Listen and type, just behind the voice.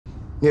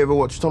You ever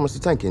watch Thomas the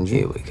Tank Engine?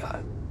 Here we go.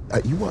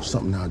 You watch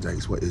something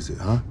nowadays, what is it,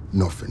 huh?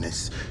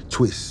 Nothingness.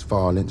 Twists,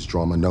 violence,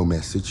 drama, no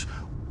message.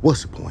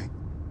 What's the point,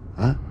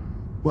 huh?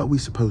 What are we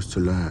supposed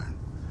to learn?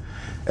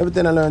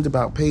 Everything I learned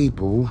about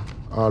people,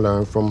 I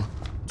learned from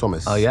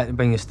Thomas. Oh, you had to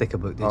bring your sticker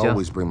book, did you? I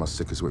always bring my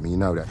stickers with me, you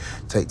know that.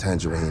 Take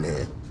Tangerine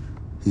here.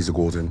 He's a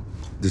Gordon.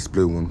 This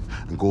blue one.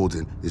 And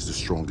Gordon is the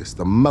strongest,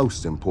 the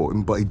most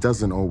important, but he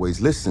doesn't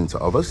always listen to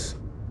others.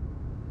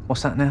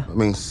 What's that now? I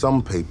mean,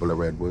 some people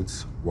are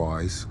Edwards,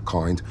 wise,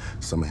 kind.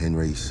 Some are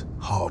Henrys,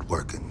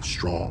 hard-working,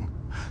 strong.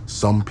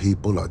 Some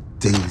people are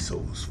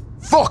Diesels.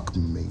 Fuck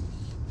me!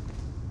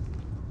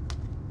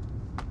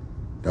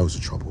 That was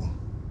the trouble.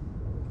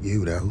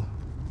 You, though.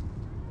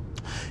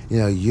 You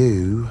know,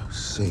 you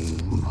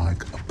seem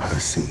like a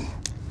Percy.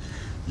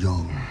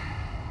 Young,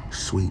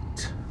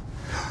 sweet,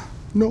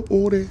 not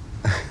ordered.